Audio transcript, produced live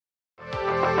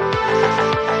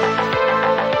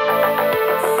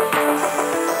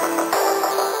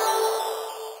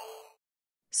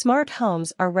Smart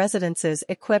homes are residences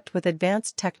equipped with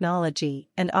advanced technology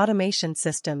and automation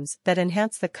systems that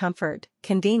enhance the comfort,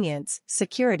 convenience,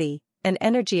 security, and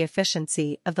energy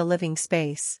efficiency of the living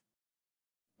space.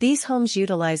 These homes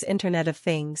utilize Internet of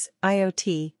Things,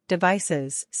 IoT,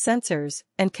 devices, sensors,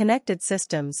 and connected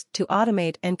systems to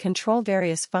automate and control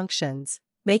various functions,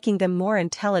 making them more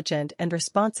intelligent and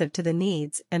responsive to the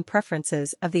needs and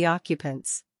preferences of the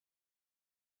occupants.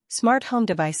 Smart home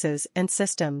devices and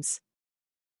systems.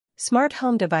 Smart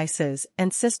home devices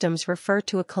and systems refer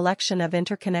to a collection of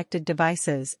interconnected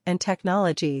devices and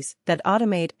technologies that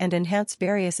automate and enhance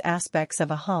various aspects of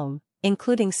a home,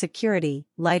 including security,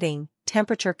 lighting,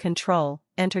 temperature control,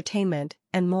 entertainment,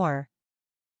 and more.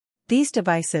 These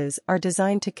devices are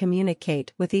designed to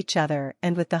communicate with each other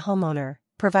and with the homeowner,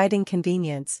 providing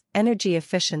convenience, energy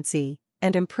efficiency,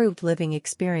 and improved living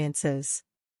experiences.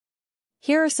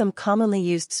 Here are some commonly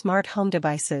used smart home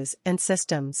devices and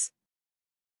systems.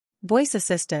 Voice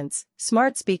assistants,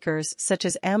 smart speakers such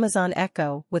as Amazon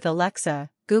Echo with Alexa,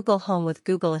 Google Home with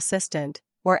Google Assistant,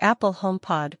 or Apple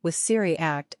HomePod with Siri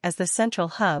act as the central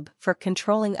hub for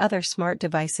controlling other smart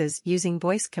devices using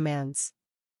voice commands.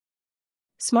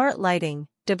 Smart lighting,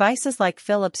 devices like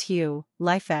Philips Hue,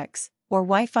 LifeX, or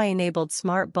Wi-Fi-enabled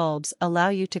smart bulbs allow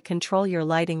you to control your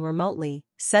lighting remotely,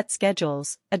 set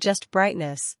schedules, adjust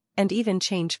brightness, and even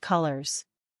change colors.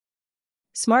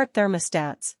 Smart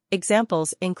thermostats,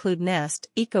 examples include Nest,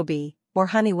 Ecobee, or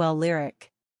Honeywell Lyric.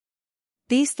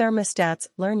 These thermostats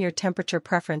learn your temperature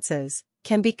preferences,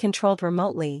 can be controlled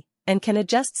remotely, and can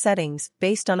adjust settings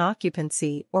based on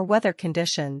occupancy or weather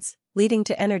conditions, leading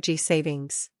to energy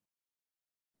savings.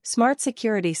 Smart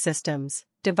security systems,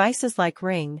 devices like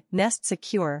Ring, Nest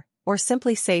Secure, or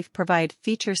Simply Safe provide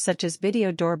features such as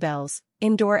video doorbells,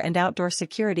 indoor and outdoor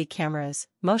security cameras,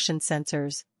 motion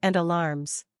sensors, and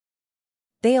alarms.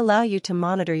 They allow you to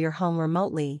monitor your home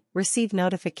remotely, receive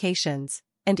notifications,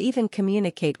 and even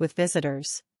communicate with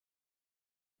visitors.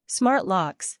 Smart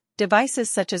locks, devices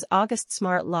such as August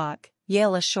Smart Lock,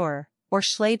 Yale Assure, or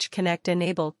Schlage Connect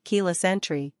enable keyless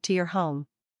entry to your home.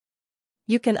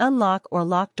 You can unlock or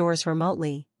lock doors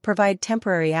remotely, provide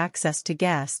temporary access to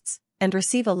guests, and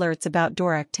receive alerts about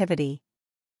door activity.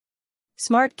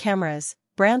 Smart cameras,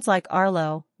 brands like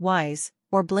Arlo, Wyze,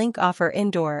 or Blink offer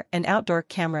indoor and outdoor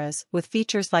cameras with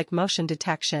features like motion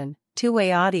detection,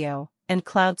 two-way audio, and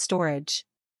cloud storage.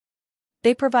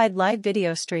 They provide live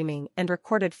video streaming and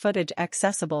recorded footage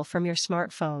accessible from your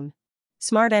smartphone.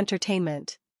 Smart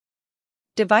entertainment.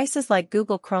 Devices like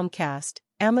Google Chromecast,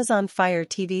 Amazon Fire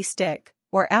TV Stick,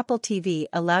 or Apple TV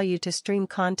allow you to stream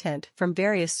content from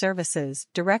various services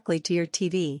directly to your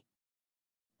TV.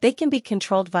 They can be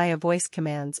controlled via voice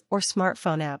commands or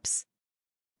smartphone apps.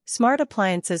 Smart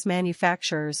appliances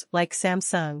manufacturers like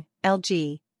Samsung,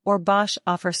 LG, or Bosch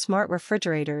offer smart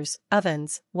refrigerators,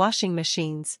 ovens, washing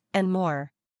machines, and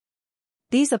more.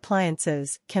 These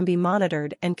appliances can be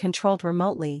monitored and controlled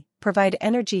remotely, provide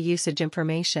energy usage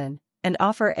information, and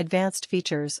offer advanced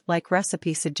features like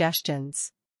recipe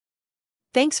suggestions.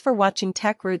 Thanks for watching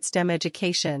Tech Roots STEM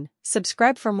Education.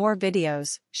 Subscribe for more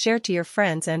videos, share to your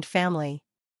friends and family,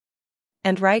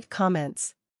 and write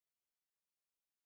comments.